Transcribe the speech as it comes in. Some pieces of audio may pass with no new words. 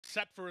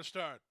set for a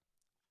start.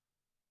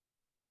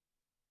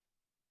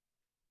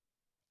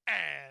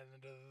 And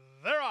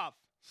they're off.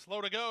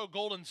 Slow to go,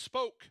 Golden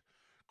Spoke.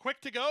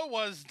 Quick to go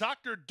was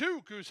Dr.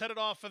 Duke, who's headed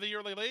off for the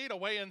early lead.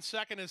 Away in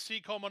second is C.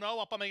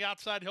 Komono. Up on the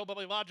outside,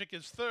 Hillbilly Logic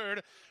is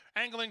third.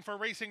 Angling for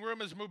Racing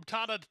Room is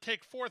Mubtada to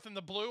take fourth in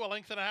the blue, a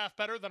length and a half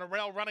better than a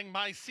rail running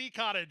My Sea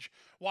Cottage.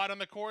 Wide on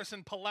the course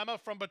in Palema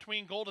from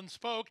between Golden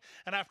Spoke,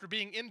 and after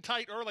being in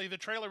tight early, the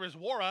trailer is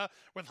Wara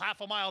with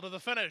half a mile to the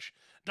finish.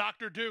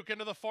 Dr. Duke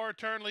into the far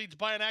turn, leads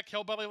by an neck.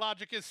 Hillbilly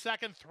Logic is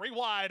second, 3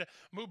 wide.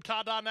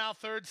 Mubtada now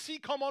third. C.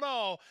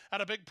 Komono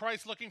at a big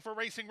price looking for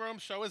Racing Room.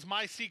 So is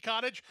My Sea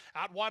Cottage.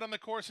 Out wide on the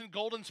course in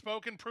Golden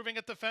Spoke, improving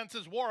at the fence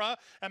is Wara,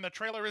 and the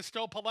trailer is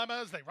still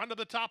Palema as they run to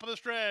the top of the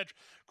stretch.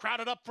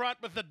 Crowded up front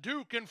with the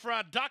Duke in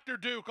front. Dr.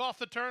 Duke off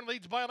the turn,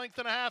 leads by a length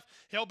and a half.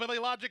 Hillbilly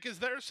Logic is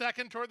there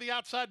second. Toward the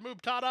outside,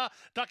 Mubtada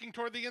ducking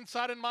toward the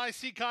inside in My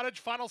Sea Cottage.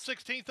 Final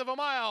 16th of a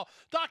mile.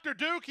 Dr.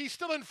 Duke, he's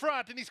still in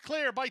front, and he's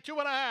clear by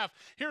 2.5.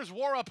 Here's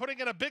Wara putting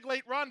in a big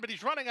late run, but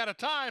he's running out of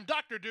time.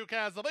 Dr. Duke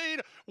has the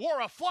lead.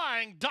 Wara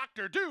flying.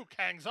 Dr. Duke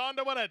hangs on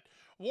to win it.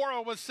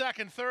 Wara was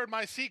second. Third,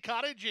 My Sea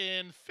Cottage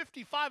in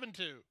 55 and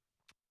 2.